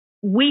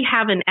we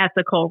have an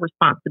ethical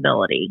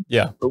responsibility.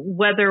 Yeah.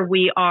 Whether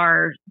we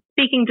are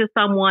speaking to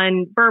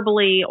someone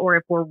verbally or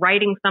if we're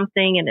writing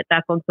something and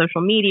that's on social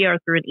media or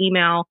through an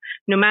email,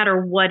 no matter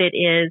what it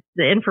is,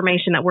 the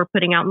information that we're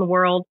putting out in the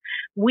world,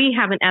 we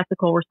have an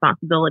ethical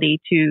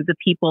responsibility to the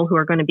people who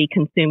are going to be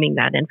consuming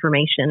that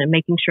information and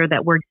making sure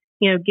that we're,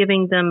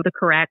 giving them the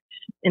correct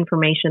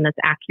information that's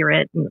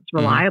accurate and that's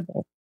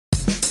reliable.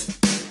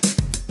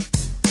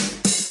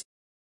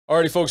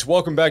 Alrighty, folks,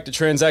 welcome back to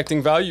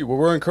Transacting Value, where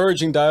we're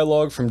encouraging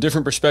dialogue from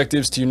different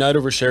perspectives to unite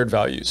over shared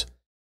values.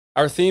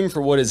 Our theme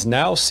for what is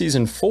now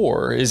season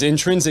 4 is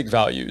intrinsic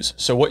values,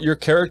 so what your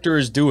character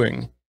is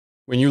doing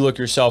when you look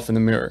yourself in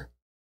the mirror.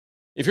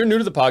 If you're new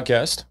to the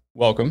podcast,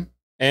 welcome.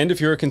 And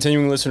if you're a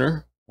continuing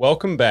listener,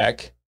 welcome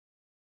back,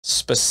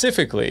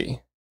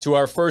 specifically to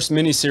our first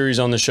mini-series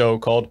on the show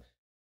called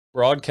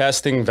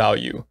Broadcasting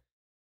Value,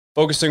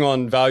 focusing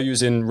on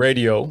values in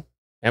radio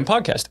and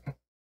podcasting.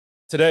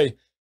 Today,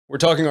 we're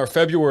talking our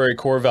February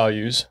core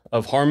values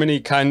of harmony,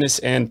 kindness,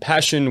 and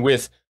passion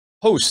with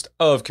host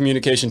of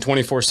Communication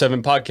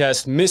 24/7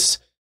 podcast, Miss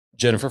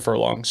Jennifer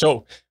Furlong.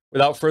 So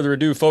without further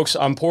ado, folks,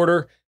 I'm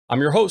Porter. I'm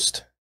your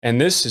host, and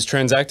this is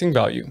Transacting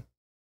Value.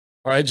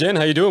 All right, Jen,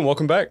 how you doing?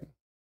 Welcome back.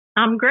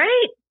 I'm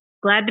great.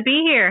 Glad to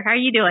be here. How are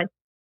you doing?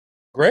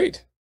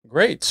 Great.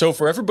 So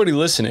for everybody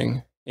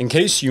listening, in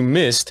case you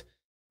missed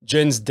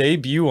Jen's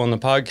debut on the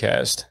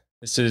podcast,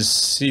 this is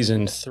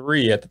season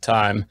 3 at the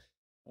time.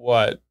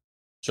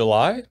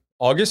 July,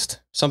 August,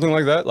 something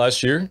like that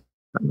last year?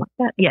 Something like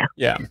that, yeah.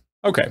 Yeah.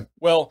 Okay.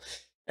 Well,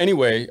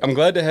 anyway, I'm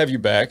glad to have you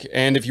back.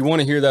 And if you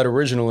want to hear that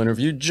original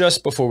interview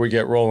just before we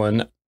get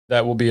rolling,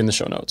 that will be in the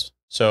show notes.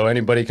 So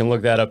anybody can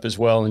look that up as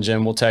well. And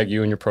Jen will tag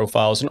you in your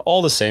profiles and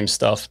all the same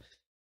stuff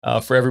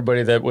for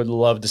everybody that would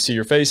love to see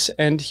your face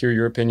and hear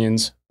your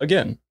opinions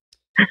again.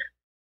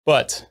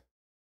 But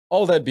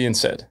all that being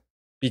said,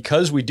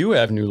 because we do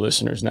have new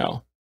listeners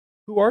now,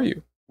 who are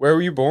you? Where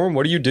were you born?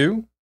 What do you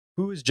do?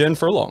 Who is Jen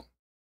Furlong?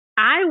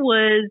 I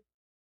was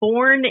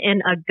born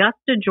in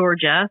Augusta,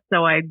 Georgia.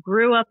 So I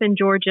grew up in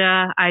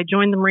Georgia. I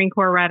joined the Marine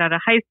Corps right out of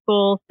high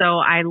school. So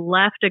I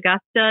left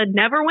Augusta,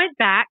 never went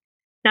back.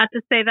 Not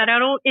to say that I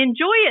don't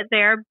enjoy it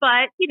there,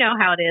 but you know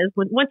how it is.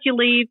 Once you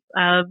leave,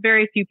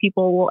 very few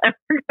people will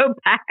ever go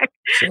back.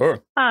 Sure.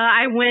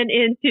 I went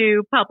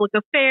into public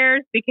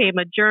affairs, became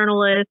a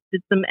journalist,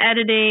 did some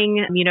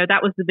editing.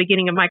 That was the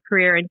beginning of my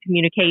career in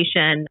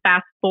communication.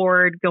 Fast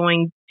forward,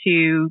 going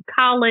to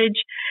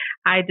college,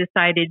 I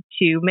decided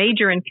to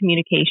major in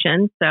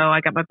communication. So I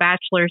got my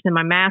bachelor's and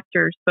my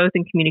master's, both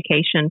in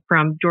communication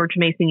from George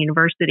Mason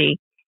University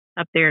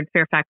up there in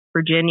Fairfax,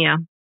 Virginia.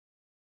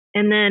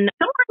 And then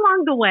somewhere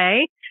along the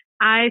way,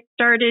 I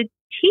started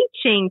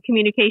teaching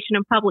communication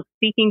and public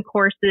speaking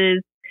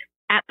courses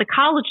at the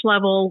college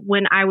level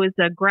when I was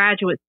a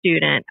graduate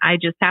student. I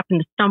just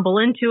happened to stumble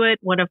into it.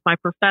 One of my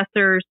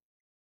professors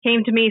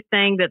came to me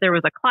saying that there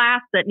was a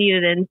class that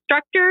needed an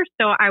instructor.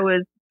 So I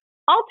was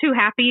all too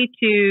happy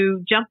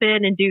to jump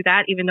in and do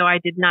that, even though I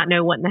did not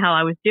know what in the hell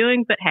I was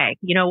doing. But hey,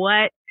 you know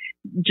what?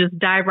 Just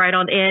dive right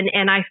on in.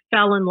 And I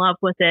fell in love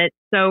with it.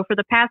 So for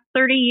the past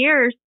 30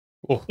 years,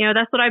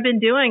 that's what I've been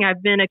doing.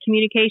 I've been a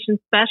communication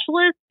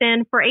specialist.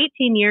 And for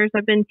 18 years,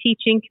 I've been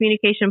teaching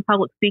communication and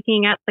public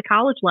speaking at the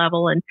college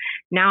level. And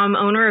now I'm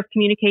owner of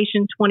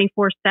Communication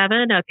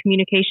 24/7, a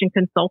communication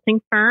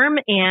consulting firm,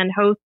 and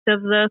host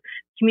of the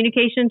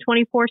Communication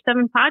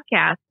 24/7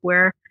 podcast,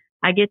 where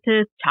I get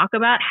to talk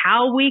about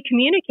how we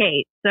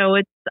communicate. So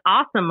it's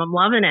awesome. I'm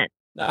loving it.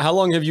 How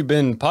long have you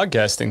been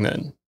podcasting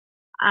then?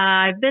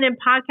 I've been in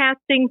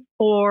podcasting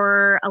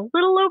for a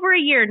little over a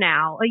year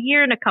now, a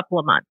year and a couple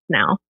of months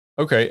now.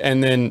 Okay.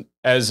 And then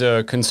as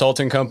a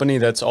consulting company,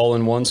 that's all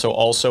in one. So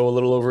also a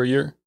little over a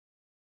year?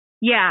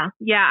 Yeah.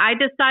 I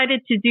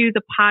decided to do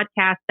the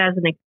podcast as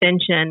an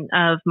extension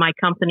of my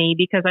company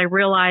because I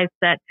realized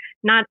that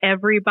not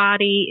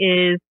everybody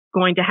is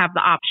going to have the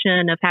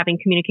option of having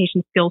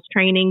communication skills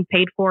training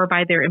paid for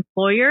by their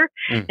employer.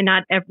 And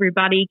not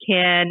everybody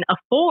can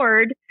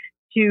afford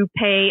to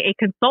pay a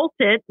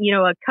consultant,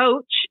 a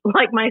coach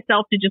like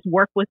myself to just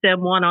work with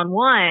them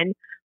one-on-one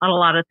on a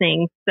lot of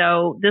things.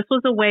 So this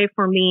was a way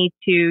for me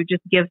to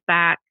just give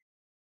back.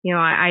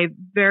 I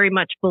very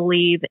much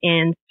believe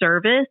in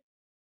service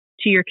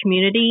to your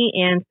community.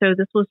 And so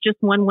this was just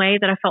one way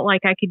that I felt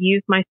like I could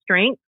use my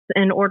strengths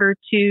in order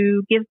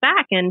to give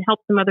back and help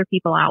some other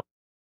people out.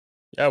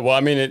 Yeah, well,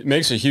 I mean, it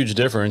makes a huge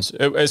difference,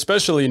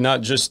 especially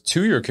not just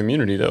to your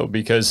community, though,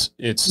 because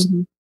it's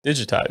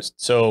digitized.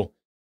 So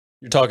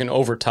you're talking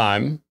over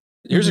time.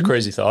 Here's a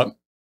crazy thought.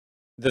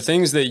 The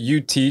things that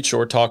you teach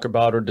or talk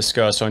about or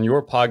discuss on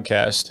your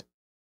podcast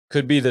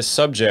could be the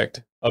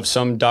subject of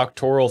some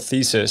doctoral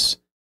thesis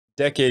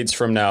decades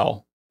from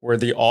now where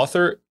the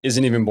author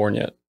isn't even born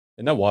yet.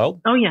 Isn't that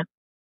wild? Oh, yeah.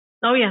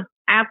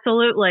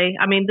 Absolutely.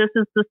 I mean, this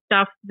is the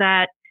stuff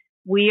that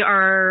we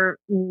are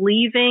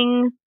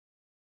leaving.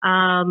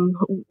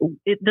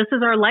 This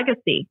is our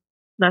legacy.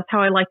 That's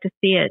how I like to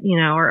see it,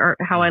 or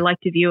how I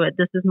like to view it.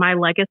 This is my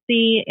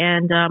legacy.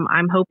 And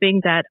I'm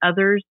hoping that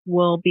others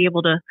will be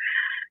able to,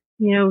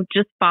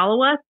 just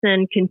follow us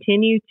and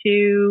continue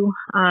to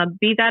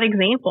be that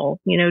example,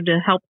 to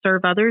help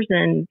serve others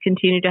and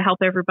continue to help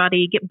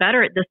everybody get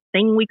better at this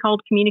thing we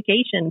called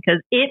communication,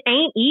 because it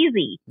ain't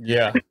easy.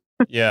 Yeah.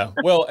 Yeah.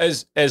 Well,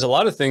 as a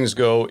lot of things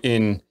go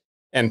in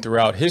and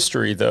throughout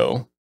history,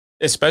 though,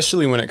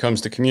 especially when it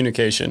comes to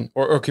communication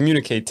or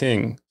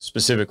communicating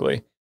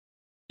specifically,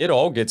 it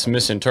all gets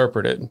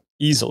misinterpreted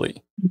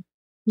easily.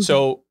 Mm-hmm.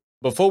 So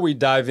before we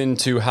dive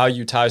into how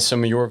you tie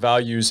some of your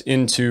values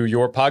into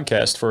your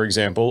podcast, for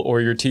example, or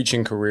your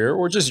teaching career,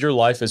 or just your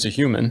life as a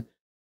human,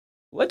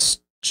 let's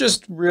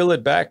just reel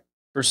it back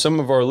for some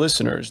of our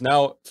listeners.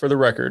 Now, for the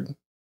record,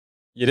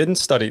 you didn't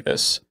study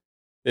this.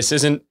 This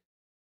isn't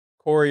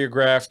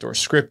choreographed or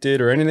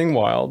scripted or anything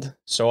wild.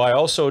 So I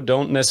also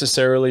don't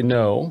necessarily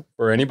know,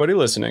 for anybody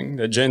listening,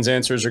 that Jen's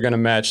answers are going to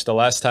match the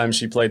last time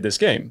she played this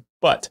game.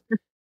 But,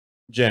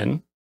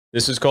 Jen,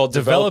 this is called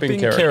developing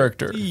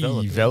character.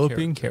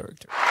 Developing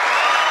character.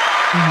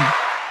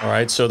 All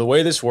right. So the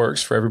way this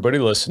works for everybody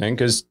listening,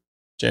 because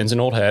Jen's an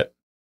old hat,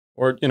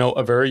 or,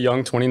 a very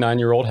young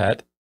 29-year-old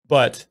hat.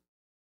 But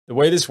the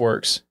way this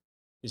works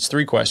is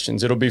 3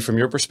 questions. It'll be from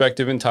your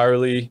perspective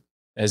entirely,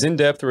 as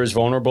in-depth or as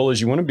vulnerable as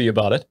you want to be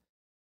about it,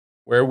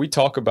 where we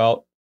talk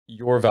about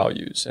your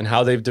values and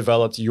how they've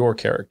developed your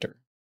character.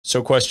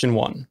 So question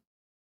 1,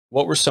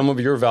 what were some of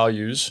your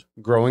values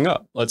growing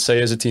up, let's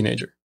say as a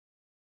teenager?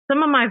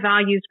 Some of my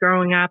values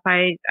growing up,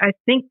 I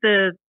think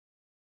the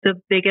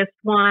biggest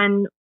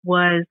one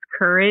was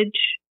courage,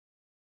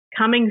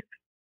 coming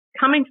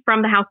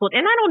from the household.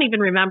 And I don't even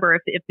remember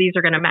if these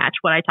are going to match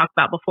what I talked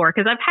about before,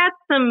 because I've had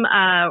some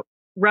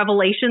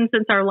revelations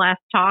since our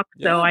last talk.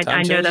 So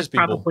I know that's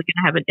probably going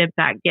to have an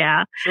impact.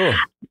 Yeah. Sure.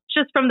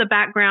 Just from the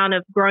background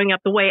of growing up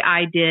the way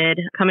I did,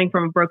 coming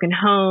from a broken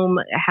home,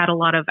 I had a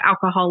lot of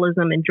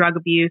alcoholism and drug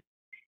abuse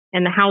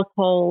in the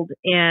household.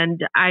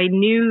 And I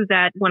knew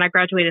that when I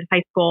graduated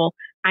high school,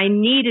 I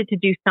needed to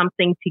do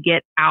something to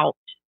get out,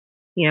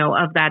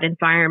 of that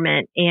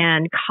environment.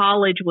 And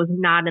college was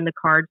not in the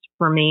cards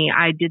for me.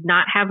 I did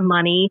not have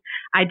money.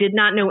 I did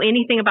not know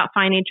anything about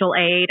financial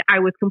aid. I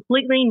was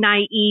completely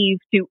naive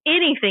to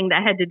anything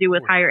that had to do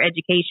with higher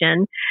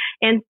education.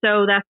 And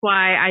so that's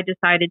why I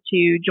decided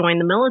to join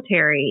the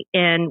military,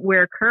 and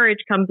where courage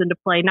comes into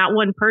play. Not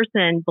one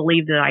person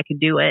believed that I could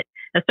do it,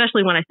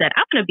 especially when I said,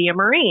 I'm going to be a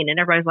Marine. And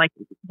everybody's like,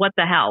 what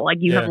the hell? Like,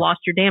 you have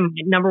lost your damn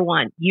mind. Number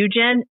one, you,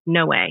 Jen?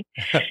 No way.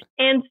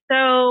 And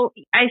so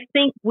I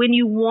think when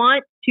you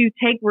want to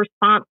take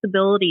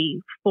responsibility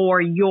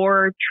for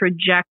your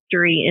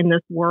trajectory in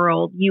this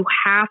world, you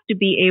have to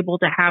be able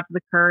to have the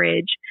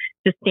courage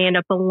to stand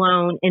up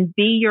alone and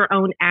be your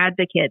own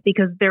advocate,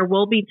 because there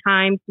will be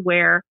times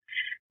where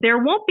there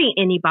won't be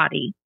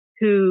anybody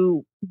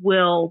who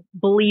will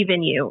believe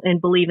in you and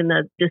believe in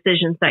the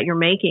decisions that you're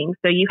making.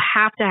 So you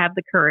have to have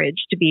the courage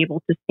to be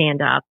able to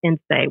stand up and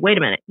say, wait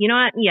a minute, you know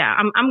what? Yeah,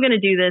 I'm going to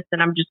do this,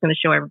 and I'm just going to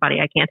show everybody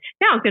I can.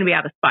 Now it's going to be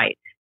out of spite.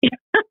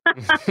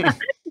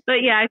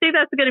 But yeah, I think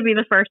that's going to be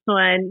the first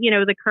one,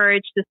 the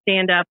courage to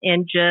stand up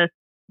and just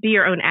be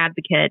your own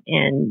advocate,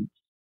 and,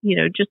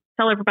 just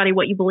tell everybody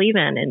what you believe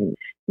in, and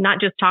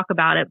not just talk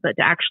about it, but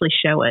to actually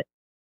show it.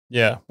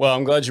 Yeah. Well,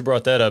 I'm glad you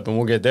brought that up, and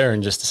we'll get there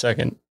in just a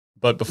second.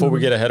 But before we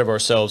get ahead of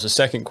ourselves, a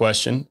second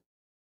question,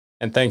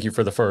 and thank you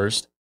for the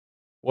first.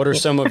 What are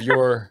some of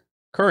your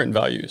current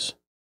values?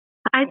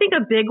 I think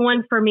a big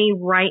one for me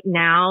right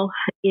now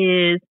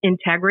is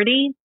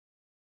integrity.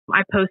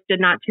 I posted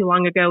not too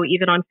long ago,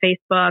 even on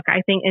Facebook,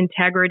 I think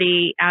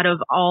integrity, out of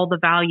all the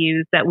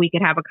values that we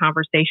could have a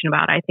conversation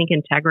about, I think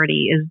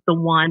integrity is the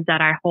one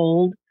that I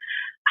hold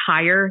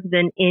higher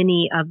than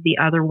any of the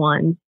other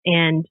ones.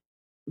 And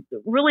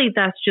really,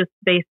 that's just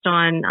based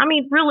on,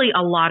 really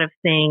a lot of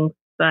things.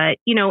 But,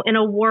 in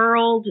a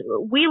world,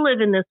 we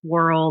live in this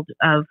world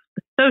of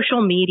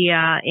social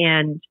media,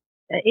 and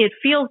it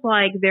feels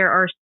like there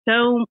are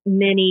so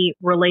many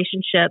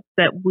relationships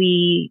that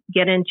we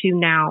get into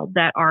now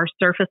that are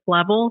surface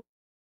level,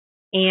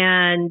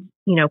 and,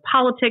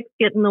 politics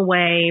get in the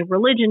way,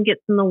 religion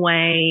gets in the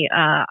way,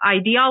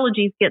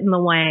 ideologies get in the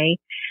way.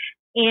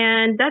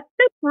 And that's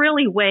just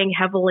really weighing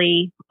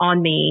heavily on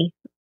me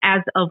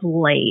as of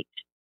late.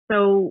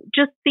 So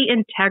just the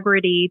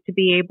integrity to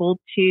be able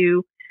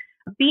to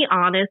be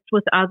honest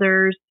with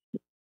others.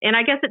 And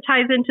I guess it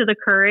ties into the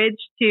courage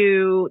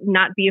to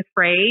not be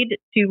afraid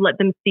to let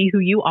them see who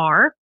you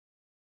are,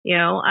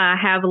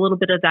 have a little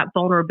bit of that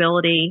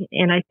vulnerability.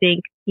 And I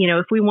think,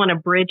 if we want to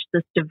bridge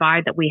this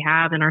divide that we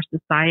have in our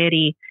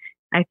society,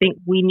 I think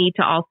we need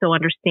to also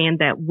understand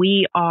that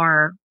we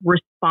are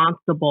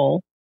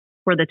responsible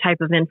for the type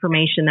of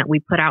information that we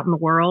put out in the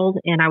world.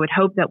 And I would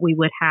hope that we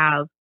would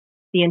have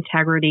the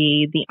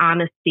integrity, the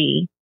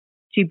honesty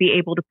to be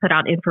able to put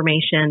out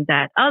information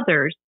that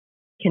others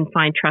can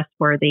find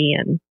trustworthy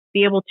and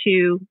be able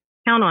to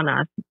count on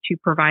us to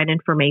provide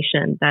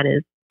information that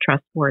is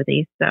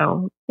trustworthy.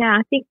 So yeah,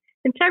 I think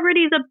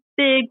integrity is a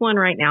big one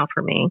right now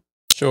for me.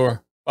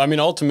 Sure.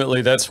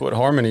 Ultimately, that's what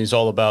harmony is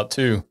all about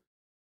too.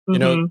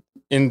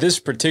 In this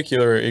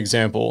particular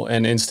example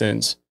and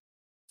instance,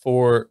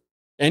 for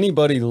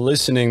anybody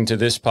listening to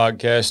this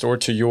podcast or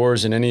to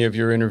yours in any of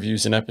your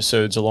interviews and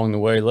episodes along the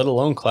way, let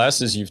alone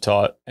classes you've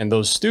taught and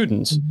those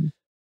students,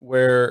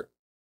 where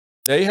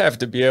they have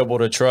to be able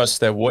to trust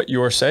that what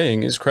you're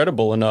saying is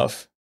credible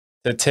enough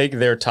to take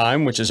their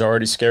time, which is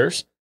already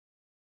scarce,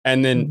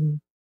 and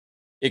then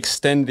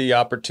extend the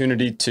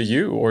opportunity to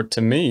you or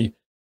to me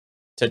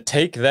to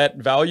take that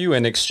value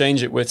and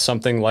exchange it with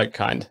something like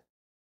kind.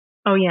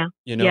 Oh, yeah.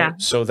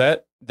 So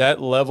that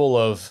level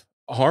of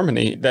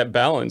harmony, that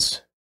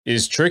balance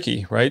is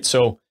tricky, right?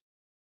 So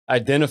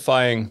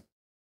identifying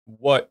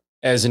what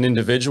as an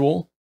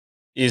individual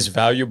is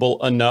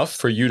valuable enough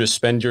for you to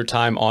spend your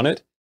time on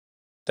it,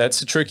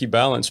 that's a tricky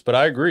balance. But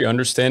I agree,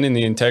 understanding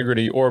the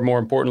integrity, or more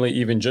importantly,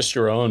 even just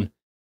your own,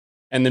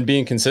 and then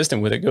being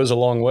consistent with it goes a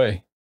long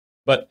way.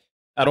 But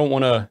I don't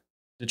want to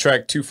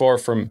detract too far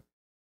from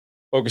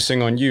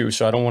focusing on you,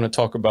 so I don't want to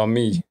talk about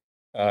me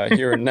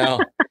here and now.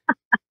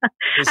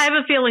 I have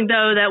a feeling,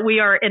 though, that we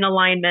are in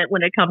alignment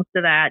when it comes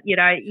to that.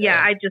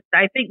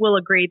 I think we'll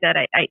agree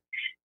that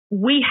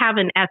we have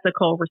an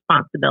ethical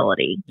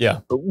responsibility.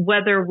 Yeah.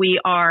 Whether we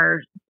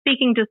are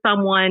speaking to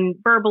someone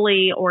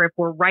verbally, or if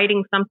we're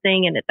writing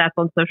something and if that's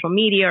on social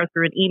media or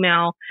through an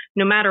email,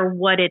 no matter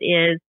what it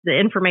is, the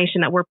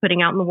information that we're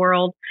putting out in the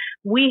world,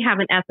 we have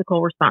an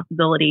ethical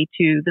responsibility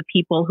to the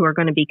people who are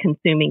going to be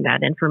consuming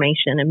that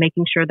information, and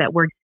making sure that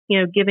we're,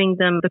 giving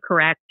them the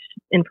correct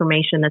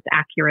information that's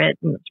accurate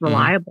and that's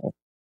reliable.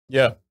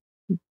 Yeah.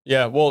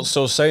 Yeah. Well,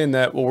 so saying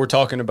that, we're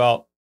talking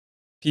about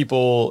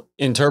people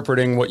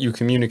interpreting what you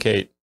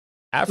communicate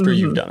after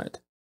you've done it.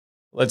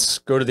 Let's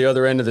go to the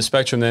other end of the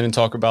spectrum then and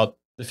talk about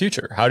the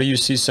future. How do you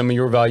see some of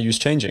your values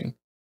changing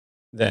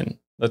then,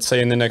 let's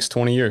say in the next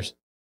 20 years?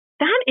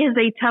 That is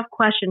a tough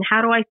question.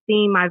 How do I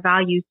see my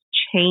values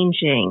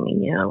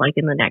changing, like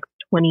in the next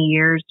 20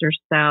 years or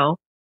so?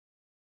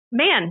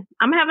 Man,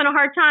 I'm having a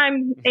hard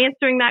time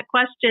answering that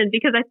question,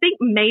 because I think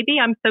maybe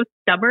I'm so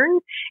stubborn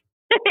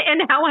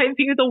in how I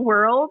view the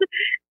world.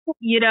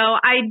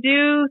 I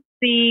do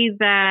see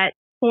that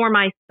for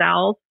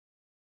myself,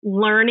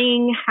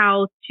 learning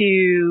how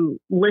to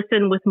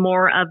listen with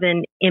more of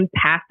an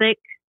empathic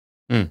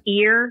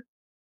ear,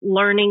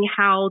 learning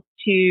how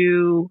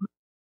to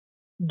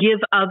give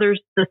others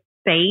the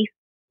space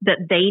that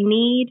they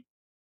need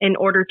in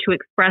order to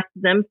express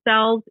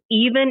themselves,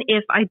 even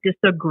if I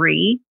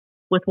disagree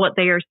with what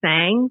they are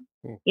saying.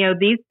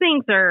 These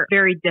things are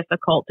very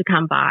difficult to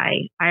come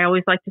by. I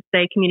always like to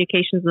say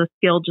communication is a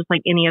skill just like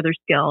any other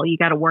skill. You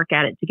got to work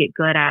at it to get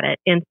good at it.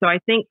 And so I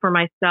think for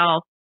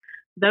myself,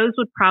 those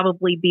would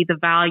probably be the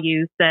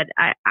values that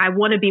I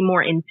want to be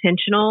more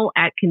intentional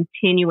at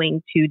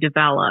continuing to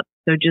develop.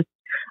 So just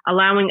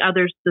allowing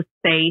others the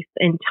space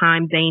and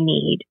time they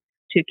need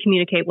to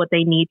communicate what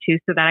they need to,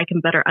 so that I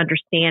can better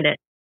understand it,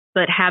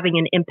 but having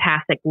an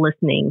empathic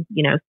listening,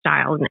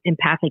 style, an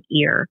empathic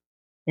ear,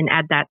 and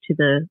add that to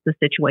the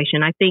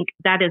situation. I think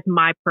that is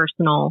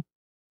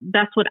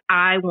that's what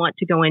I want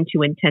to go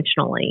into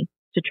intentionally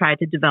to try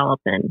to develop,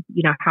 and,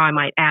 how I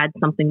might add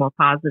something more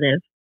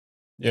positive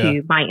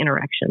to my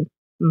interactions.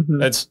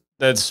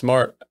 That's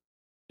smart.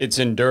 It's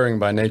enduring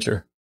by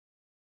nature.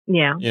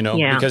 Yeah.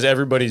 Because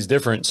everybody's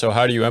different. So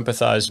how do you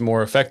empathize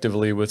more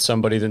effectively with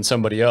somebody than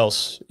somebody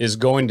else is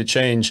going to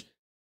change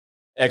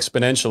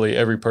exponentially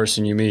every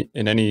person you meet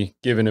in any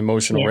given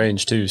emotional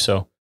range too.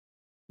 So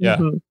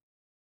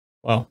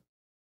Well,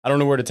 I don't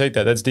know where to take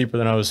that. That's deeper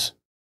than I was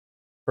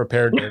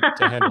prepared to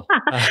handle.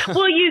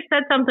 Well, you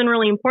said something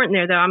really important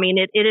there, though. I mean,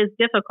 it is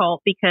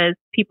difficult because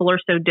people are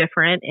so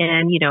different,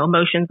 and,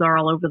 emotions are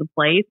all over the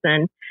place.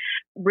 And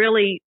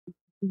really,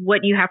 what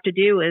you have to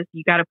do is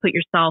you got to put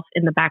yourself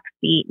in the back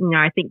seat.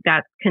 I think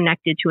that's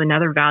connected to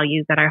another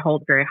value that I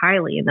hold very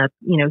highly, and that's,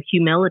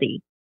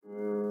 humility.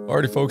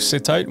 Alrighty, folks,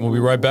 sit tight, and we'll be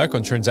right back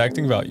on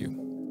Transacting Value.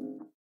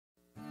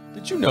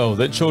 Did you know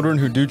that children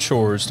who do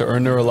chores to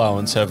earn their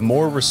allowance have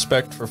more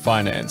respect for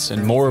finance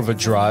and more of a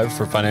drive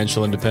for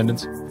financial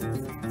independence?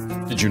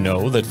 Did you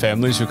know that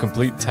families who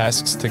complete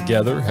tasks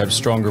together have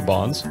stronger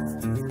bonds?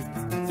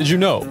 Did you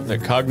know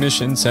that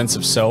cognition, sense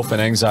of self, and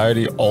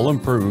anxiety all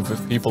improve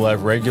if people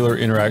have regular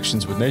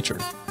interactions with nature?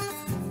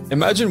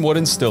 Imagine what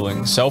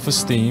instilling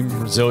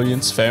self-esteem,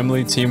 resilience,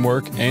 family,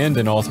 teamwork, and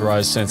an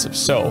authorized sense of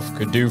self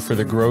could do for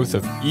the growth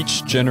of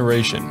each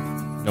generation,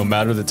 no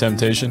matter the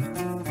temptation.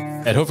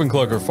 At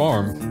Hoefenklucker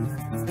Farm,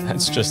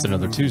 that's just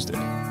another Tuesday.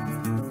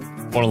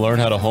 Want to learn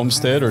how to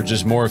homestead or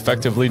just more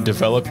effectively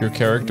develop your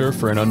character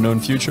for an unknown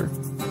future?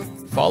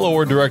 Follow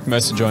or direct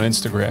message on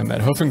Instagram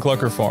at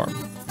Hoefenklucker Farm.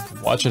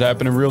 Watch it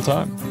happen in real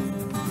time.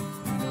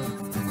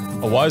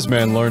 A wise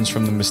man learns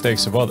from the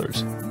mistakes of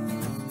others.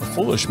 A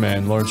foolish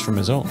man learns from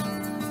his own.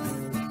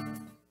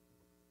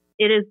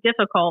 It is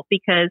difficult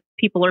because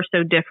people are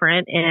so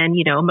different, and,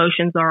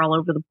 emotions are all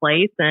over the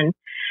place. And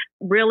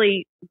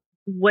really,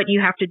 what you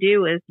have to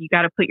do is you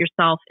got to put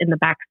yourself in the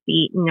back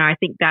seat. I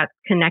think that's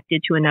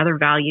connected to another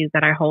value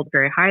that I hold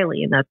very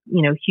highly, and that's,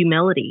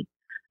 humility.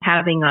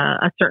 Having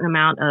a certain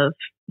amount of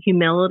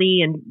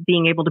humility and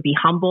being able to be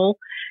humble,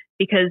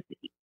 because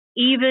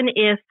even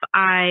if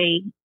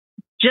I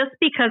just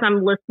because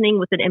I'm listening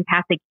with an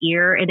empathic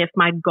ear, and if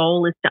my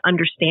goal is to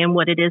understand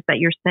what it is that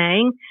you're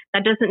saying,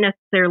 that doesn't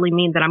necessarily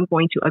mean that I'm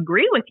going to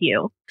agree with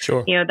you.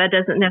 Sure. That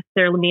doesn't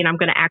necessarily mean I'm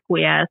going to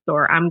acquiesce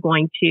or I'm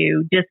going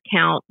to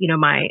discount,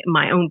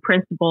 my own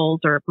principles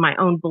or my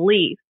own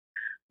beliefs.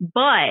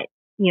 But,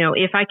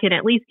 if I can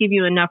at least give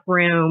you enough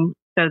room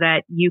so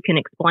that you can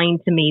explain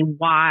to me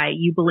why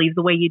you believe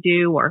the way you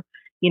do, or,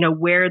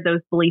 where those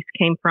beliefs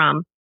came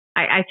from,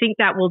 I think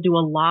that will do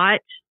a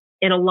lot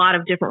in a lot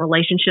of different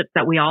relationships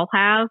that we all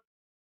have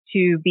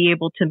to be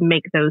able to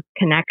make those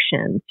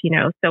connections,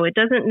 So it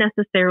doesn't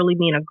necessarily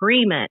mean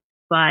agreement,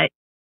 but,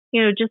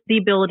 just the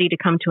ability to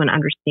come to an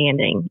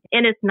understanding.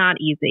 And it's not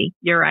easy.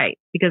 You're right,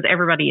 because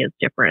everybody is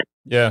different.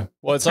 Yeah.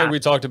 Well, it's like we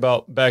talked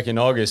about back in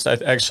August. I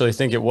actually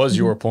think it was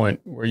your point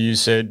where you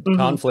said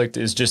conflict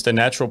is just a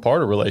natural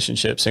part of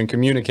relationships, and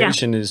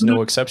communication is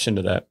no exception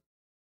to that.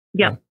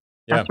 Yep.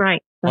 Yeah. That's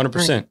right.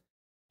 100%. Right.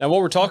 Now, what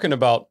we're talking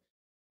about,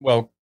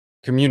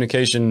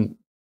 communication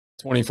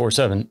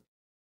 24/7,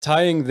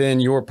 tying then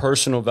your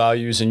personal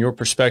values and your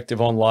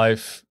perspective on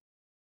life,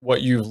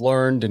 what you've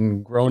learned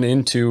and grown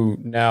into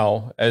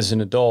now as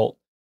an adult,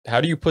 how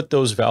do you put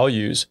those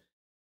values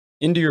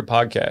into your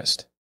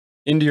podcast,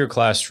 into your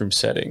classroom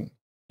setting,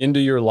 into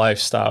your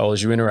lifestyle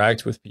as you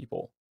interact with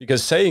people?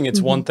 Because saying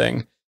it's one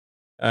thing,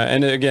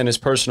 and again, as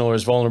personal or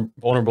as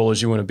vulnerable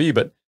as you want to be,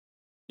 but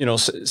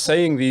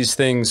saying these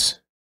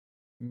things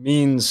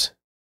means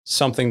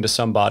something to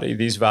somebody,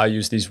 these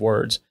values, these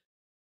words.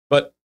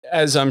 But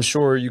as I'm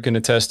sure you can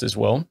attest as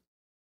well,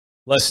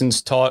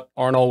 lessons taught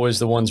aren't always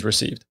the ones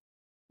received.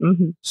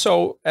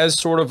 So as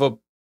sort of a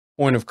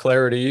point of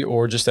clarity,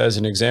 or just as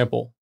an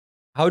example,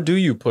 how do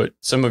you put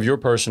some of your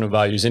personal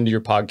values into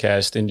your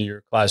podcast, into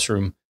your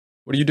classroom?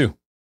 What do you do?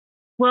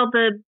 Well,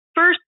 the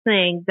first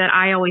thing that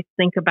I always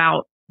think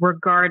about,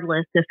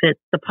 regardless if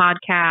it's the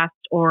podcast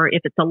or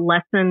if it's a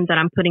lesson that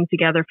I'm putting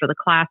together for the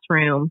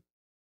classroom,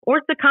 or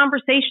it's a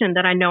conversation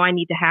that I know I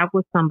need to have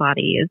with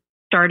somebody, is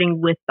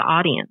starting with the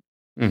audience,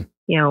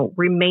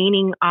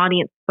 remaining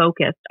audience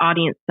focused,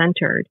 audience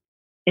centered,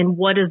 and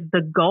what is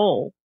the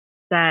goal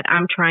that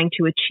I'm trying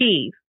to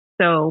achieve.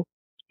 So,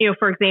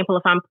 for example,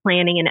 if I'm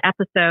planning an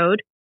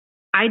episode,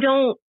 I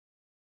don't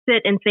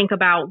sit and think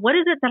about what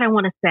is it that I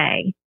want to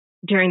say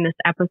during this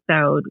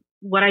episode.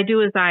 What I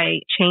do is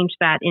I change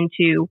that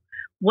into,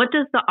 what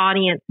does the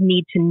audience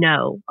need to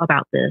know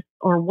about this?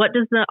 Or what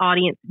does the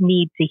audience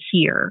need to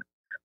hear?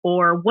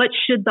 Or what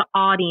should the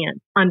audience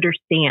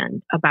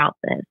understand about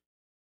this?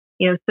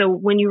 So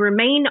when you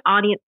remain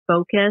audience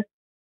focused,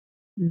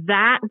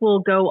 that will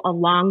go a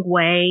long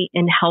way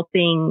in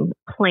helping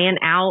plan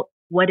out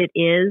what it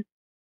is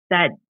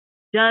that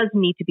does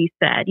need to be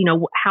said,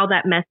 how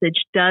that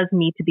message does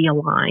need to be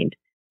aligned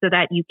so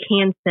that you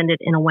can send it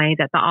in a way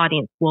that the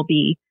audience will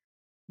be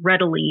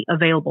readily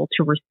available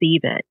to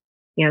receive it.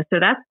 So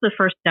that's the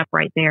first step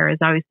right there, is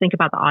I always think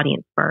about the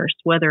audience first,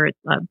 whether it's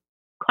a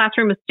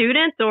classroom of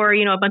students or,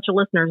 a bunch of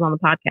listeners on the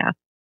podcast.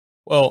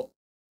 Well,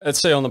 let's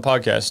say on the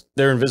podcast,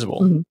 they're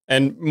invisible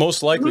and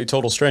most likely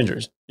total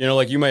strangers.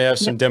 You may have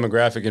some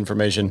demographic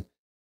information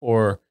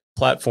or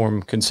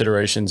platform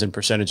considerations and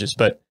percentages,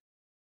 but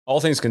all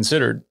things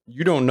considered,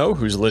 you don't know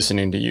who's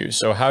listening to you.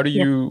 So how do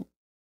you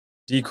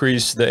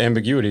decrease the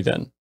ambiguity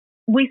then?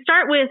 We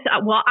start with,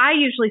 I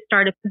usually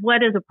start with,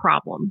 what is a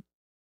problem?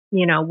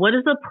 What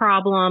is a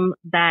problem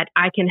that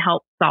I can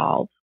help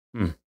solve?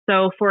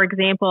 So for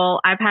example,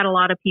 I've had a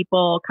lot of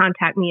people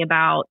contact me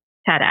about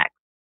TEDx.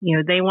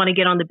 They want to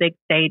get on the big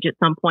stage at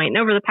some point. And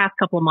over the past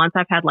couple of months,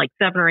 I've had like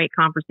 7 or 8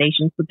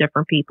 conversations with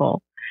different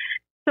people.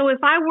 So if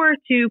I were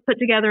to put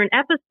together an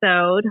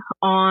episode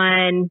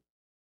on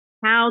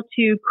how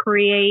to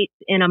create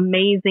an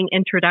amazing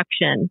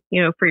introduction,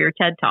 for your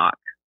TED Talk,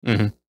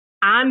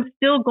 I'm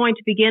still going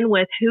to begin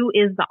with, who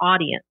is the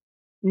audience?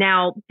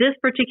 Now, this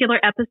particular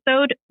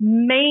episode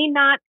may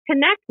not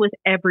connect with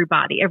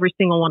everybody, every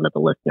single one of the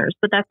listeners,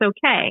 but that's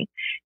okay.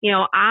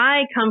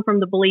 I come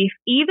from the belief,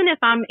 even if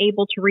I'm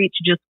able to reach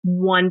just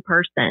one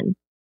person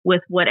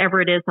with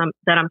whatever it is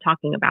that I'm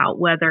talking about,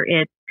 whether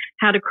it's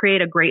how to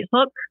create a great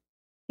hook,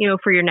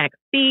 for your next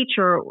speech,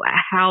 or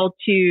how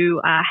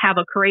to have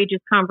a courageous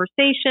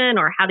conversation,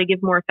 or how to give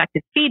more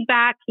effective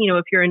feedback.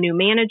 If you're a new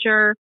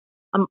manager,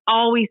 I'm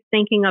always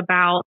thinking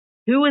about,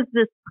 who is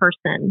this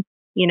person,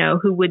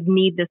 who would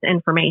need this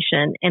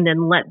information, and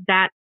then let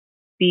that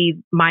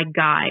be my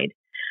guide.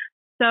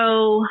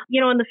 So,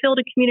 in the field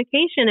of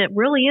communication, it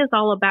really is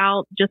all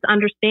about just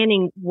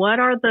understanding, what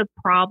are the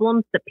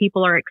problems that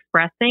people are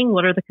expressing?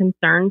 What are the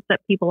concerns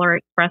that people are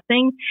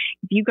expressing?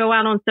 If you go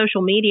out on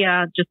social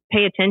media, just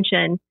pay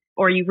attention,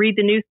 or you read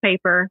the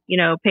newspaper,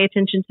 pay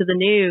attention to the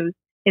news.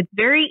 It's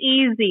very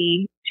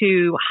easy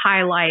to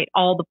highlight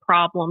all the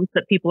problems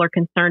that people are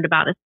concerned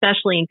about,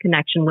 especially in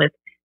connection with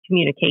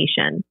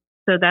communication.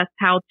 So that's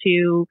how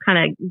to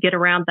kind of get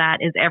around that.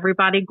 Is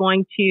everybody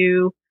going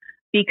to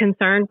be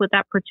concerned with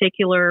that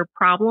particular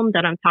problem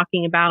that I'm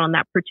talking about on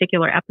that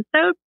particular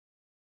episode?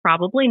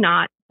 Probably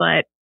not,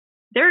 but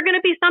there are going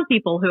to be some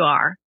people who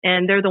are,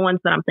 and they're the ones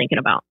that I'm thinking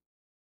about.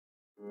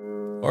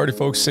 Alrighty,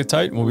 folks, sit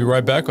tight and we'll be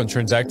right back on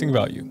Transacting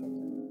Value.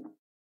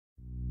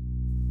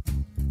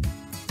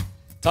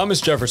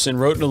 Thomas Jefferson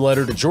wrote in a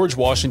letter to George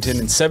Washington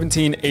in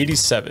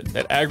 1787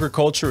 that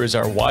agriculture is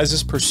our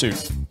wisest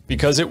pursuit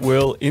because it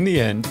will, in the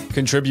end,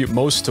 contribute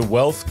most to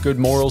wealth, good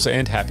morals,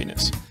 and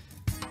happiness.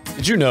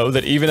 Did you know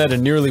that even at a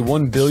nearly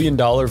 $1 billion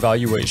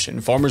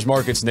valuation, farmers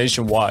markets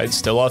nationwide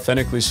still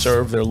authentically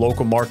serve their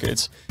local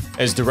markets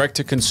as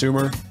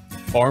direct-to-consumer,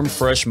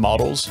 farm-fresh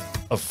models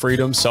of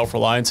freedom,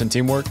 self-reliance, and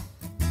teamwork?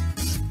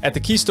 At the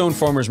Keystone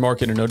Farmers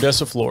Market in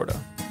Odessa, Florida,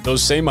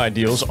 those same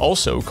ideals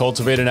also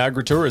cultivate an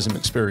agritourism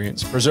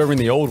experience, preserving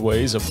the old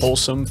ways of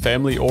wholesome,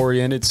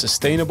 family-oriented,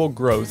 sustainable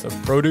growth of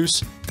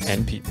produce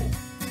and people.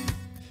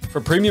 For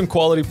premium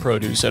quality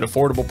produce at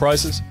affordable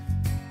prices,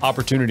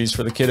 opportunities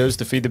for the kiddos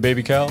to feed the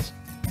baby cows,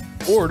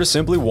 or to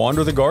simply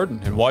wander the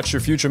garden and watch your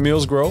future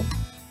meals grow,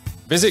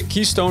 visit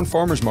Keystone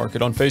Farmers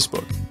Market on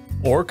Facebook,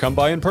 or come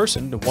by in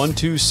person to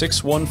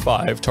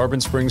 12615 Tarpon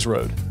Springs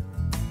Road.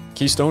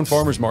 Keystone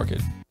Farmers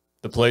Market,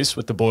 the place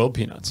with the boiled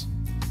peanuts.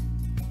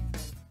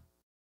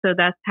 So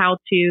that's how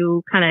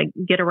to kind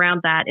of get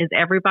around that. Is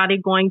everybody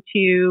going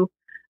to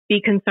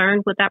be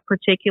concerned with that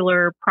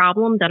particular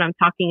problem that I'm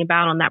talking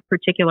about on that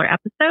particular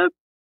episode?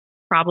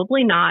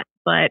 Probably not,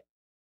 but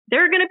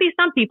there are going to be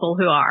some people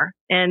who are,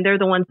 and they're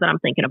the ones that I'm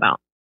thinking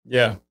about.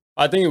 Yeah.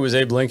 I think it was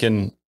Abe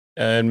Lincoln,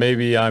 and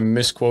maybe I'm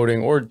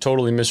misquoting or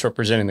totally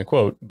misrepresenting the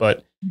quote,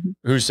 but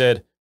who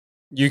said,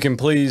 you can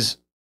please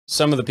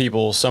some of the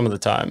people some of the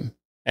time,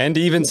 and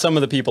even some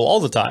of the people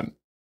all the time,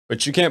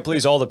 but you can't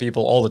please all the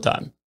people all the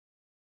time.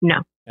 No.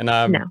 And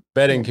I'm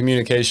betting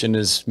communication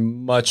is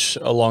much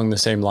along the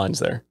same lines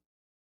there.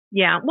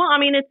 Yeah. Well, I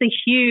mean, it's a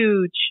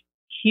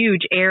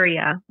huge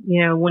area.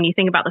 You know, when you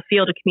think about the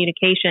field of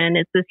communication,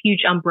 it's this huge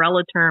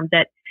umbrella term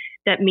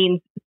that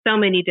means so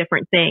many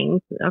different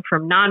things,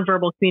 from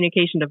nonverbal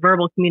communication to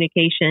verbal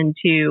communication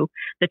to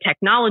the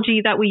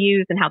technology that we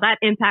use and how that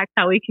impacts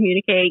how we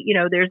communicate. You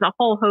know, there's a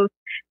whole host.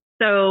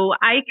 So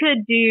I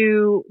could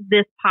do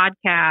this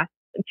podcast,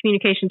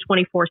 Communication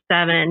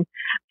 24/7,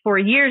 for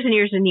years and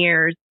years and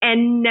years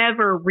and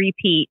never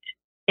repeat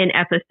an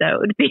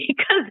episode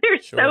because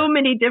there's so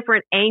many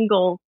different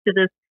angles to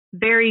this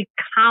very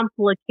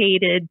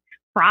complicated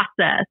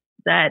process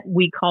that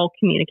we call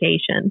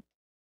communication.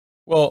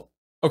 Well,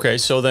 okay,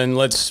 so then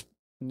let's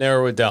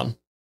narrow it down.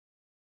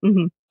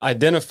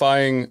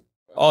 Identifying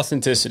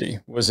authenticity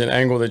was an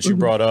angle that you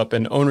brought up,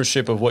 and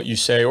ownership of what you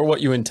say or what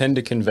you intend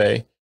to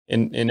convey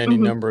in any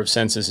number of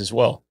senses as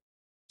well.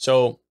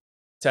 So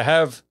to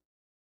have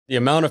the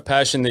amount of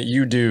passion that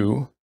you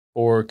do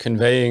for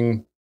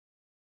conveying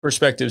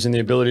perspectives and the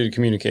ability to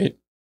communicate,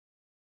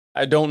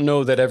 I don't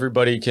know that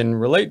everybody can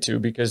relate to,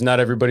 because not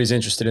everybody's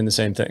interested in the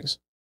same things.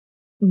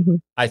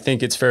 I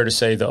think it's fair to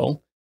say,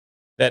 though,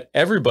 that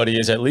everybody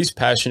is at least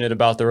passionate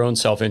about their own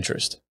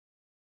self-interest.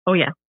 Oh,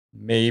 yeah.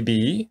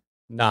 Maybe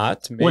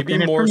not. Maybe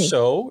more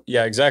so.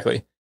 Yeah,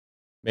 exactly.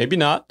 Maybe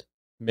not.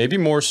 Maybe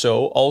more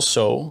so.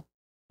 Also,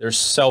 there's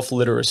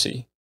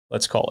self-literacy,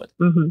 let's call it.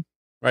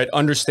 Right?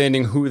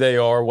 Understanding who they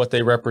are, what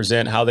they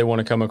represent, how they want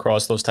to come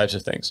across, those types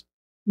of things.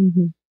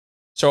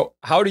 So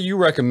how do you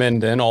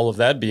recommend, then, all of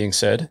that being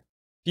said,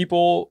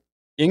 people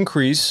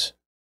increase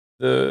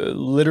the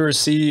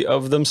literacy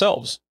of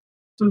themselves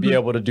to be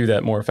able to do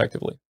that more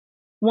effectively?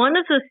 One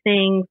of the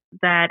things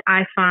that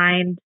I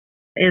find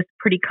is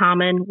pretty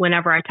common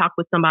whenever I talk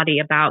with somebody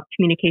about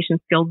communication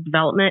skills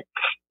development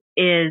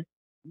is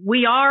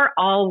we are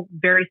all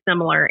very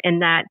similar in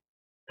that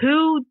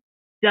who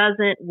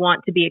doesn't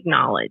want to be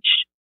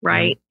acknowledged,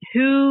 right?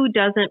 Who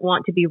doesn't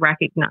want to be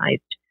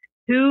recognized?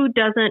 Who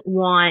doesn't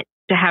want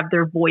to have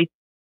their voice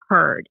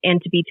heard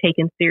and to be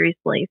taken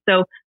seriously?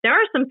 So there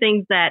are some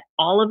things that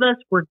all of us,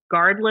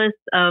 regardless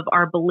of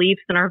our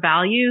beliefs and our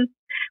values,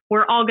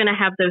 we're all going to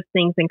have those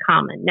things in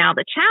common. Now,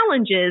 the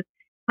challenge is,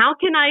 how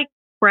can I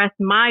express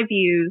my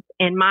views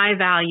and my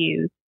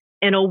values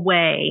in a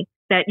way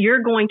that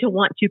you're going to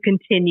want to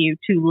continue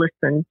to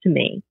listen to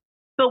me?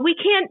 But we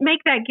can't make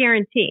that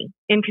guarantee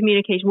in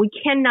communication. We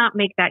cannot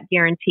make that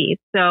guarantee.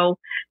 So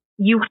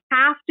you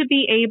have to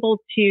be able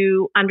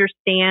to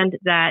understand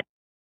that,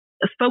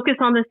 focus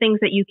on the things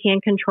that you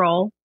can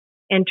control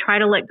and try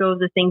to let go of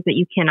the things that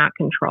you cannot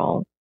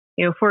control.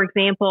 You know, for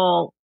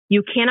example,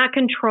 you cannot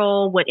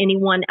control what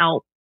anyone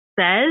else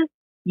says.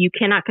 You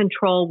cannot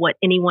control what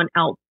anyone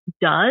else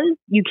does.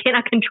 You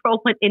cannot control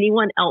what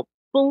anyone else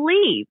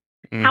believes.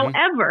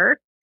 However,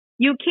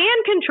 you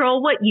can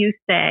control what you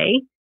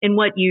say and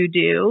what you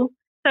do.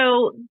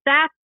 So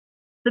that's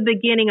the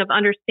beginning of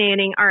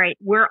understanding, all right,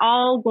 we're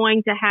all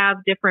going to have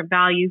different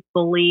values,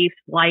 beliefs,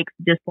 likes,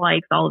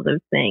 dislikes, all of those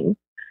things.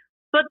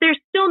 But there's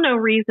still no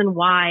reason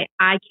why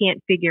I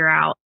can't figure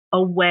out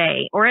a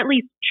way, or at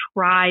least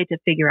try to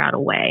figure out a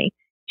way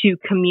to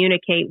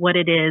communicate what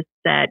it is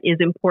that is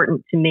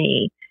important to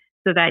me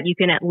so that you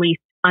can at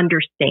least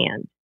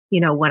understand,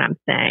 what I'm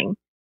saying.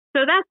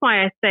 So that's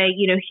why I say,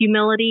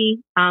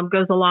 humility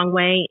goes a long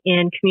way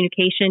in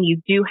communication.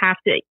 You have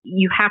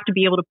to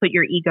be able to put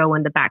your ego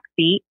in the back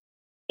seat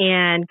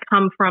and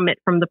come from it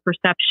from the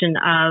perception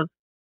of,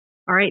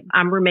 All right,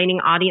 I'm remaining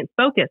audience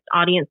focused,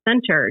 audience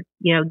centered.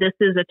 This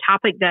is a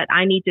topic that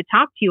I need to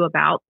talk to you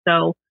about.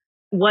 So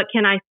what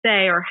can I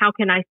say, or how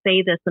can I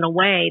say this in a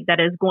way that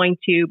is going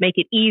to make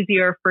it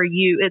easier for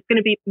you? It's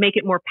going to make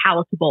it more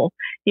palatable,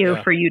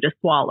 for you to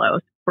swallow,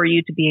 for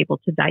you to be able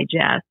to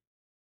digest.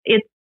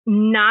 It's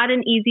not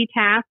an easy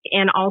task.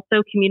 And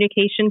also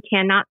communication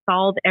cannot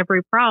solve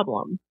every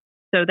problem.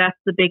 So that's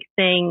the big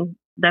thing.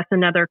 That's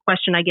another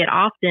question I get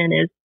often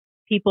is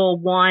people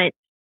want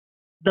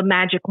the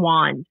magic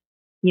wand.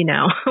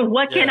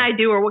 What can I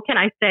do or what can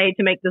I say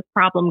to make this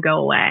problem go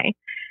away?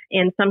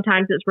 And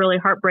sometimes it's really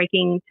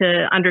heartbreaking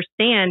to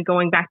understand,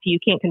 going back to you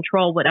can't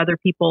control what other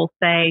people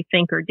say,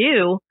 think, or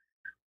do.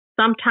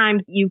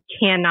 Sometimes you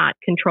cannot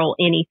control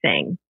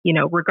anything,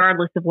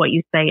 regardless of what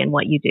you say and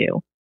what you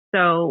do.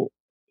 So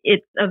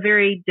it's a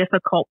very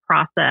difficult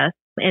process.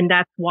 And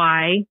that's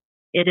why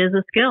it is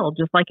a skill.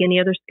 Just like any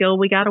other skill,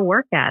 we got to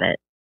work at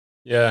it.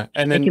 Yeah.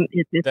 And then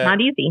it's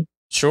not easy.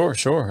 Sure.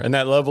 And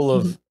that level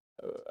of,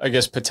 I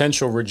guess,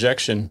 potential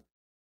rejection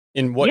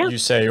in what you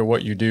say or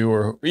what you do,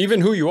 or even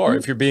who you are.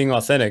 If you're being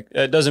authentic,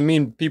 it doesn't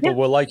mean people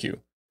will like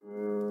you.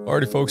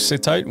 Alrighty, folks,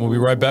 sit tight and we'll be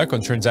right back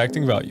on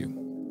Transacting Value.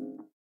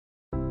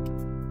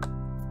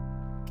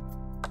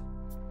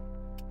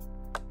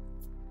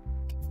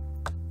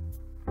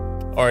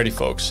 Alrighty,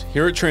 folks,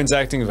 here at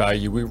Transacting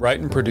Value, we write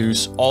and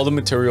produce all the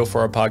material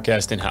for our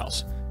podcast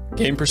in-house,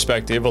 gain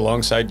perspective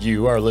alongside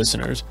you, our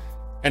listeners,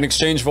 and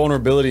exchange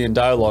vulnerability and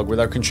dialogue with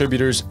our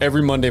contributors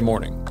every Monday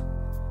morning.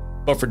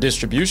 But for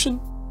distribution,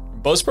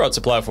 Buzzsprout's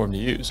a platform to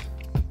use.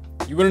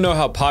 You want to know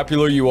how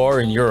popular you are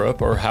in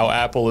Europe or how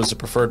Apple is a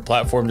preferred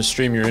platform to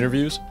stream your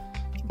interviews?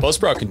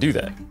 Buzzsprout can do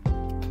that.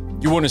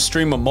 You want to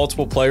stream on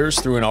multiple players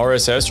through an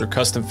RSS or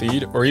custom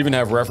feed, or even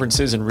have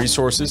references and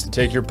resources to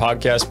take your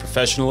podcast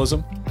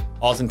professionalism,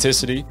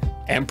 authenticity,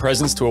 and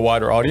presence to a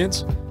wider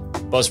audience?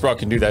 Buzzsprout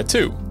can do that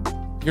too.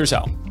 Here's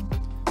how.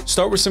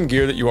 Start with some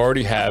gear that you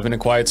already have in a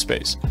quiet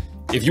space.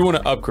 If you want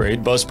to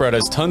upgrade, Buzzsprout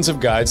has tons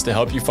of guides to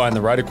help you find the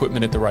right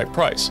equipment at the right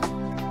price.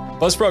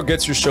 Buzzsprout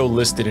gets your show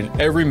listed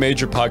in every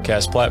major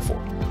podcast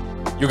platform.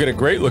 You'll get a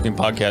great-looking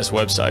podcast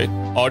website,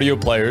 audio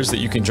players that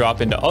you can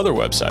drop into other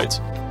websites,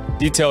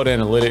 detailed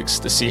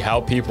analytics to see how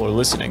people are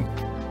listening,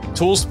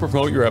 tools to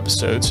promote your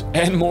episodes,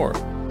 and more.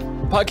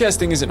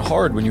 Podcasting isn't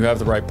hard when you have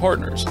the right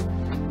partners.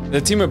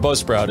 The team at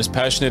Buzzsprout is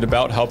passionate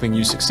about helping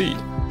you succeed.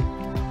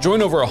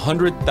 Join over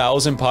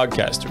 100,000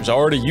 podcasters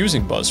already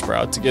using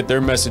Buzzsprout to get their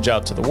message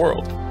out to the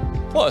world.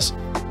 Plus,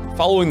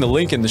 following the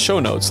link in the show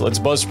notes lets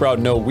Buzzsprout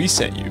know we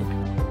sent you.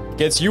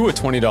 Gets you a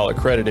 $20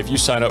 credit if you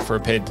sign up for a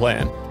paid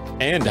plan,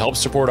 and helps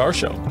support our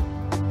show.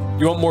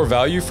 You want more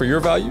value for your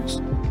values?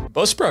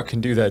 Buzzsprout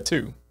can do that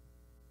too.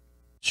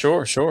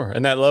 Sure.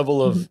 And that level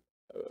of,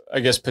 I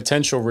guess,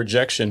 potential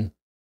rejection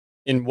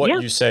in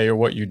what you say or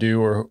what you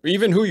do, or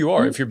even who you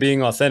are. If you're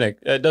being authentic,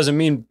 it doesn't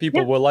mean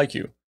people will like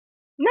you.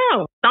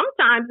 No,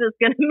 sometimes it's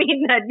going to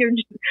mean that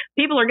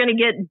people are going to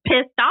get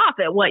pissed off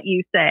at what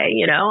you say.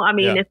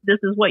 If this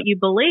is what you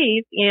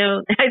believe,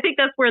 I think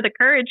that's where the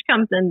courage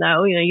comes in,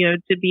 though.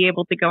 To be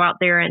able to go out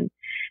there, and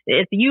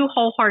if you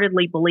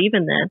wholeheartedly believe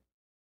in this,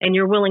 and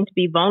you're willing to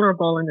be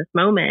vulnerable in this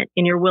moment,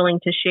 and you're willing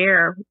to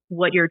share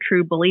what your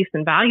true beliefs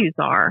and values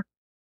are,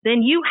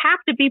 then you have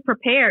to be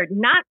prepared.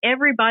 Not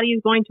everybody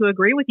is going to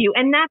agree with you,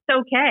 and that's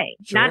okay.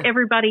 Sure. Not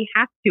everybody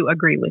has to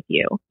agree with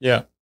you.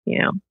 Yeah.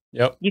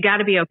 Yep. You got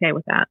to be okay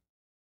with that.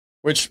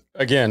 Which,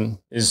 again,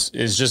 is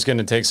just going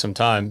to take some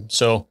time.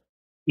 So,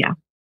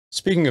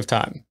 speaking of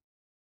time,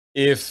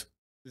 if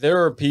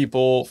there are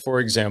people, for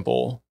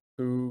example,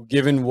 who,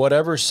 given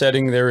whatever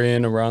setting they're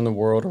in around the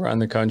world, around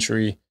the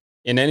country,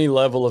 in any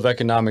level of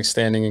economic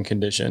standing and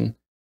condition,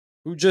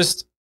 who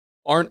just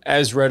aren't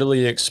as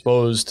readily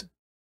exposed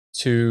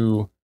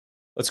to,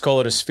 let's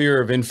call it a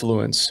sphere of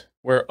influence,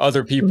 where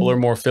other people are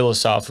more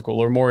philosophical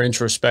or more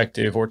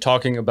introspective or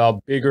talking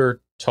about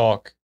bigger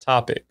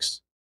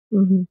topics.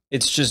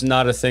 It's just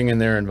not a thing in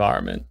their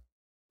environment.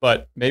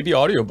 But maybe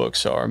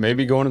audiobooks are,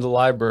 maybe going to the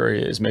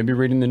library is, maybe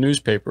reading the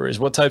newspaper is.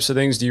 What types of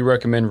things do you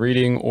recommend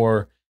reading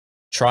or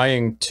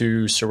trying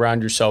to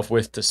surround yourself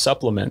with to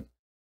supplement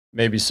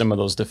maybe some of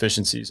those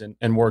deficiencies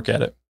and work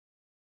at it?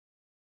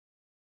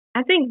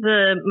 I think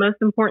the most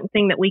important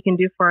thing that we can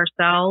do for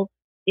ourselves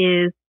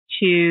is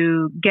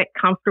to get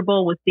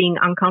comfortable with being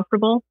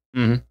uncomfortable.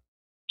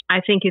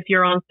 I think if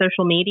you're on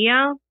social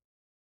media,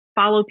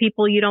 follow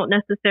people you don't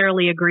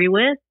necessarily agree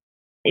with.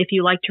 If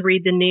you like to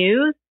read the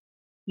news,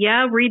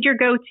 read your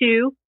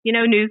go-to,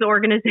 news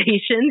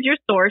organizations, your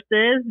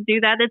sources.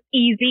 Do that. It's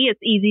easy. It's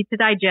easy to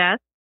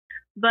digest.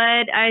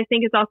 But I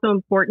think it's also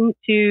important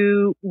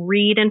to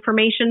read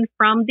information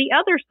from the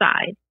other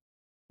side,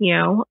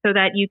 so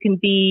that you can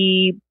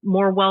be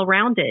more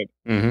well-rounded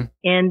in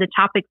the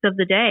topics of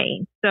the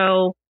day.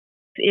 So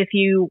if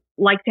you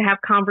like to have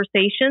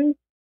conversations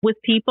with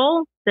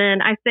people,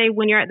 then I say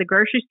when you're at the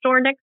grocery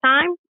store next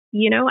time,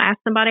 ask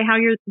somebody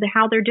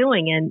how they're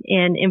doing,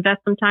 and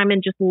invest some time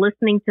in just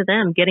listening to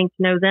them, getting to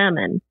know them,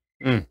 and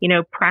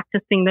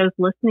practicing those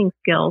listening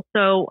skills.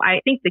 So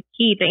I think the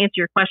key, to answer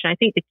your question, I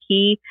think the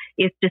key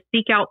is to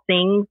seek out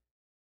things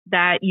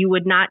that you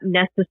would not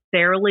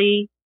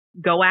necessarily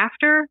go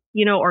after,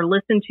 or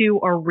listen to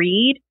or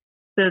read,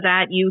 so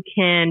that you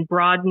can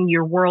broaden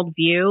your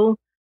worldview,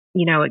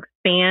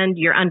 expand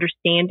your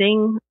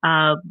understanding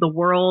of the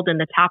world and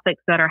the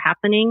topics that are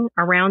happening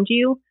around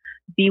you.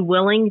 Be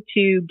willing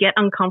to get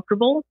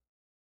uncomfortable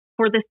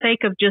for the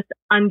sake of just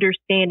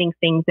understanding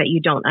things that you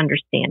don't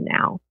understand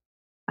now.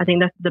 I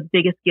think that's the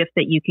biggest gift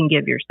that you can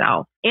give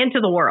yourself and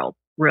to the world,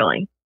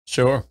 really.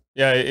 Sure.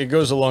 Yeah, it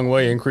goes a long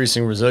way,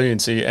 increasing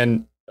resiliency.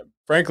 And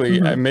frankly,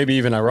 maybe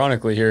even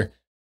ironically here,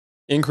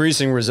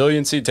 increasing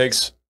resiliency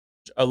takes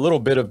a little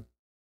bit of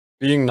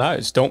being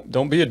nice.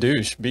 Don't be a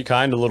douche. Be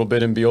kind a little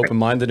bit and be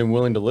open-minded and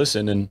willing to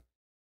listen. And,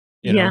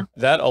 you know,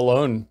 that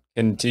alone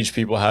can teach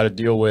people how to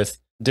deal with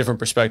different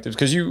perspectives,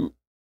 because you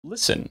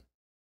listen.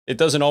 It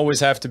doesn't always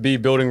have to be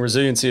building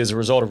resiliency as a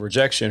result of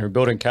rejection or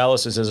building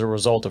calluses as a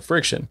result of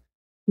friction.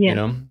 You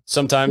know,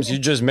 sometimes you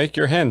just make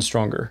your hand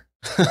stronger.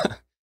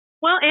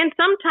 Well, and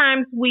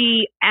sometimes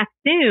we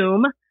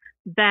assume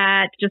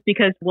that just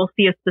because we'll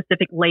see a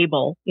specific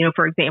label,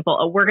 for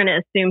example, we're going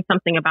to assume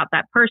something about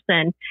that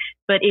person.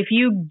 But if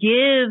you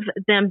give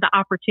them the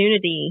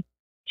opportunity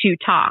to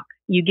talk,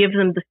 you give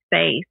them the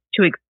space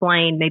to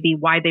explain maybe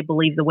why they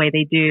believe the way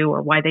they do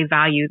or why they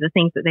value the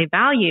things that they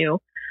value.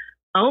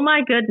 Oh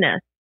my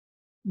goodness.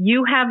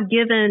 You have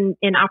given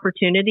an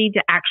opportunity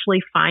to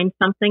actually find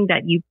something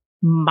that you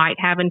might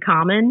have in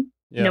common,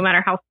 no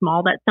matter how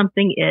small that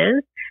something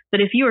is.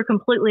 But if you are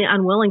completely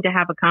unwilling to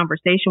have a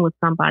conversation with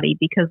somebody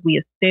because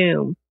we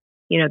assume,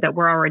 that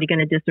we're already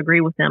going to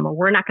disagree with them or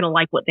we're not going to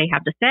like what they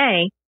have to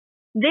say,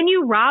 then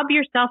you rob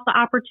yourself the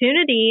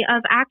opportunity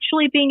of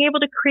actually being able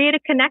to create a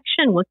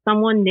connection with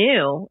someone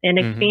new and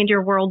expand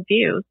your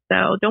worldview.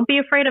 So don't be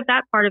afraid of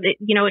that part of it.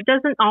 It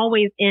doesn't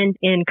always end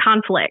in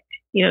conflict.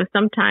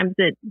 Sometimes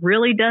it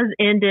really does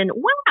end in,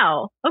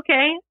 wow,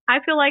 okay, I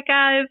feel like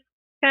I've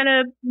kind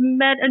of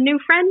met a new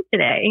friend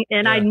today.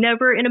 And I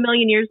never in a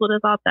million years would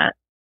have thought that.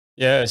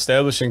 Yeah,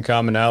 establishing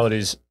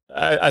commonalities,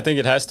 I think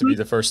it has to be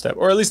the first step,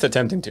 or at least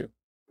attempting to.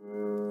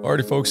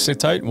 Alrighty, folks, sit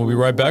tight and we'll be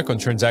right back on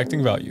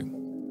Transacting Value.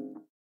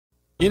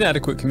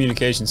 Inadequate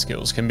communication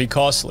skills can be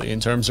costly in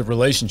terms of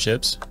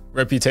relationships,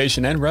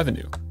 reputation, and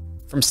revenue.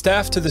 From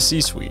staff to the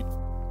C-suite,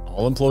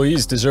 all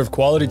employees deserve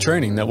quality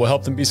training that will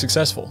help them be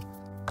successful.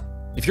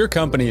 If your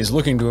company is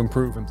looking to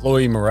improve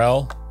employee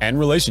morale and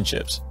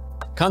relationships,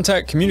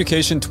 contact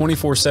Communication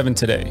 24/7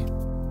 today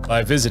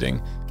by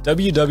visiting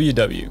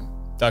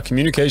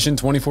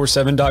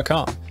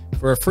www.communication247.com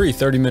for a free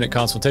 30-minute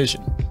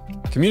consultation.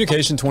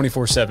 Communication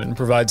 24/7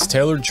 provides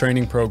tailored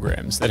training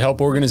programs that help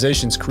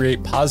organizations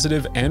create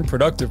positive and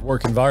productive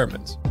work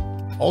environments.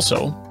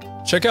 Also,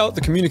 check out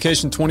the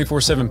Communication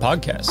 24/7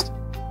 podcast,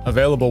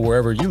 available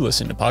wherever you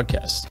listen to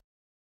podcasts.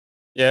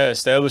 Yeah,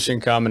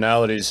 establishing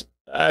commonalities,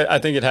 I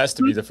think it has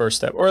to be the first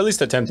step, or at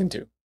least attempting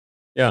to.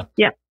 Yeah.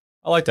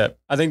 I like that.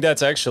 I think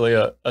that's actually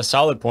a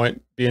solid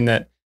point, being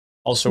that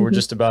also we're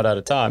just about out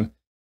of time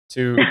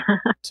to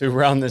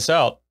round this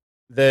out,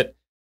 that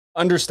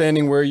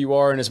understanding where you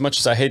are, and as much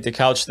as I hate to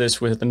couch this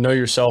with the know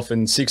yourself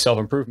and seek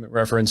self-improvement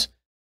reference,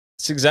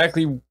 it's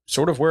exactly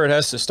sort of where it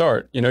has to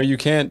start. You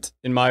can't,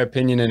 in my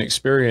opinion and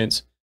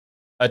experience,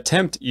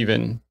 attempt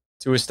even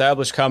to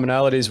establish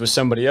commonalities with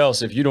somebody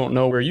else if you don't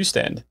know where you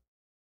stand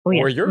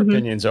or your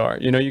opinions are.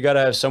 You got to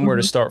have somewhere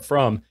to start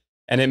from.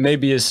 And it may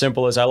be as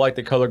simple as I like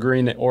the color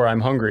green or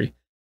I'm hungry.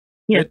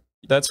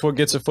 That's what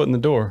gets a foot in the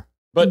door.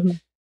 But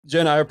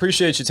Jen, I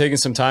appreciate you taking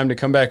some time to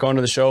come back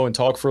onto the show and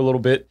talk for a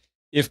little bit.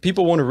 If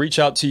people want to reach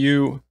out to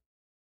you,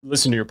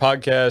 listen to your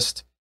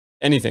podcast,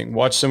 anything,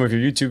 watch some of your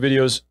YouTube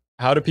videos,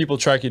 how do people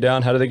track you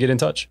down? How do they get in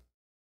touch?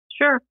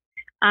 Sure.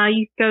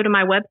 You can go to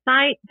my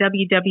website,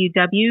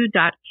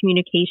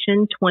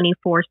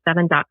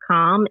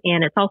 www.communication247.com,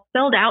 and it's all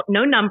spelled out,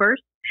 no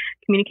numbers.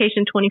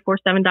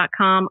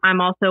 Communication247.com.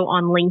 I'm also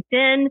on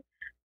LinkedIn.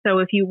 So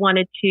if you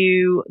wanted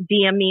to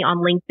DM me on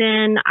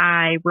LinkedIn,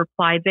 I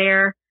reply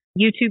there.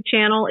 YouTube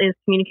channel is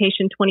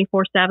Communication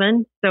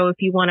 24/7. So if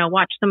you want to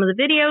watch some of the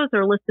videos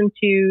or listen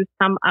to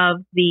some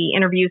of the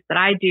interviews that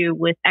I do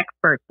with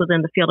experts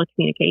within the field of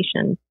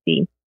communication,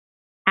 be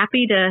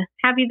happy to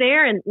have you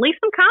there and leave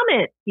some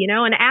comments,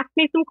 and ask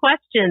me some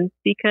questions,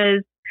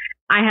 because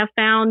I have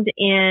found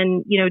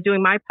in,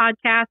 doing my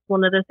podcast,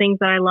 one of the things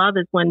that I love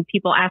is when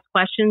people ask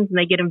questions and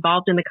they get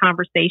involved in the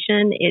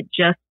conversation. It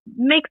just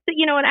makes it,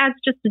 it adds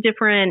just a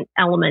different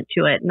element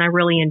to it. And I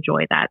really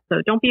enjoy that.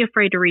 So don't be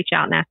afraid to reach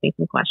out and ask me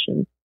some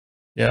questions.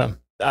 Yeah.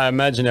 I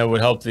imagine that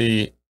would help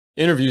the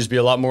interviews be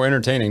a lot more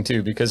entertaining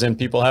too, because then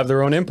people have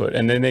their own input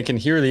and then they can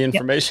hear the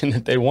information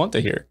that they want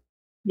to hear.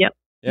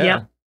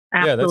 Absolutely.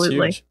 Yeah, that's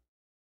huge.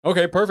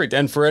 Okay, perfect.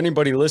 And for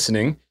anybody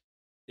listening,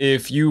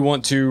 if you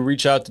want to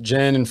reach out to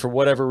Jen and for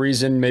whatever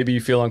reason, maybe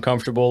you feel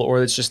uncomfortable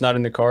or it's just not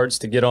in the cards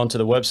to get onto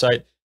the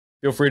website,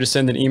 feel free to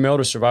send an email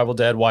to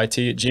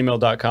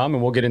survivaldadYT@gmail.com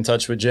and we'll get in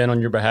touch with Jen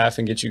on your behalf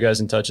and get you guys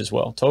in touch as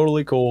well.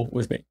 Totally cool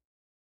with me.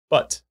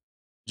 But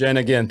Jen,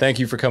 again, thank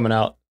you for coming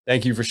out.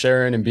 Thank you for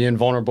sharing and being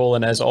vulnerable.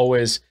 And as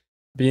always,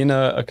 being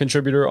a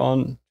contributor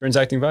on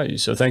Transacting Value.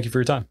 So thank you for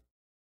your time.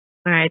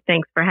 All right.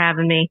 Thanks for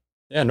having me.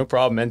 Yeah, no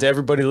problem. And to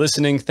everybody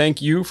listening,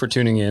 thank you for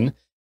tuning in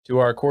to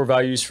our core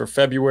values for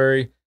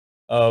February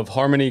of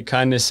harmony,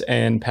 kindness,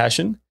 and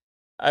passion.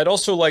 I'd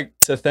also like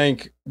to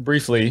thank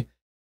briefly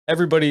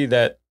everybody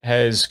that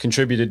has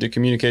contributed to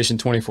Communication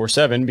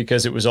 24/7,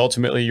 because it was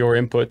ultimately your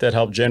input that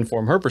helped Jen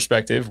form her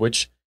perspective,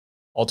 which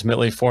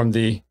ultimately formed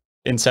the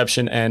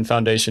inception and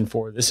foundation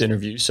for this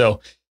interview.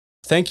 So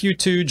thank you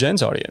to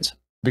Jen's audience,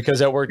 because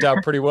that worked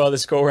out pretty well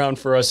this go around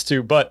for us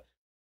too. But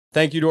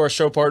thank you to our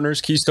show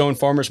partners, Keystone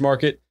Farmers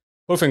Market,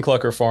 Hoof and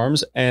Clucker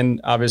Farms, and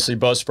obviously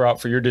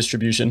Buzzsprout for your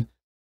distribution.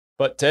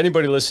 But to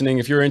anybody listening,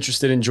 if you're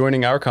interested in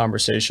joining our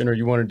conversation or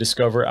you want to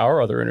discover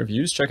our other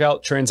interviews, check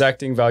out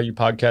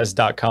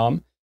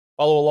transactingvaluepodcast.com.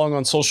 Follow along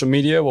on social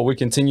media while we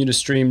continue to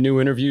stream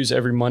new interviews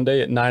every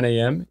Monday at 9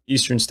 a.m.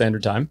 Eastern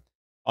Standard Time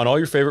on all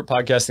your favorite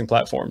podcasting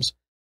platforms.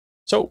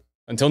 So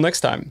until next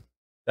time,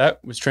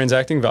 that was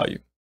Transacting Value.